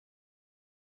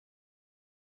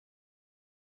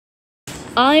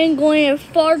I am going to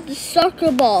fart the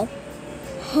soccer ball.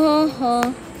 Ha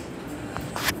ha.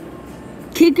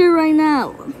 Kick it right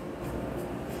now.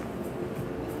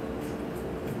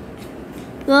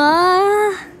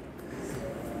 Ah.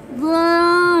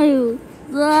 Blah.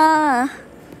 Blah.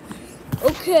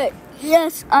 Okay,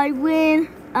 yes, I win.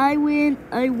 I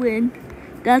win.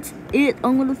 That's it.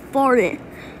 I'm gonna fart it.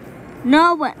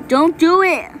 No, don't do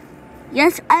it.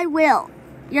 Yes, I will.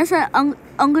 Yes, I'm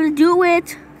gonna do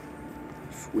it.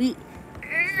 Sweet.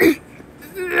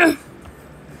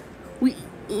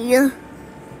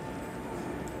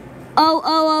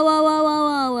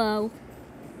 Oh.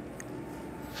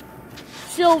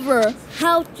 Silver,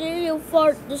 how dare you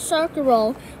fart the soccer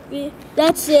ball?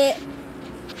 That's it.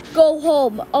 Go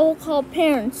home. I will call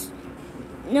parents.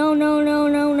 No.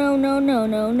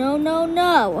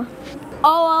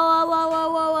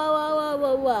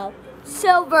 Oh.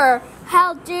 Silver,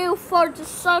 how dare you fart the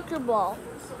soccer ball?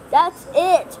 That's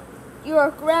it. You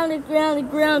are grounded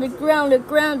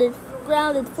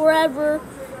forever.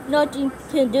 Nothing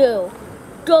to do.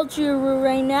 Go to your room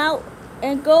right now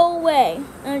and go away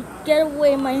and get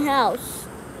away my house.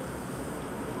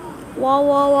 Wah.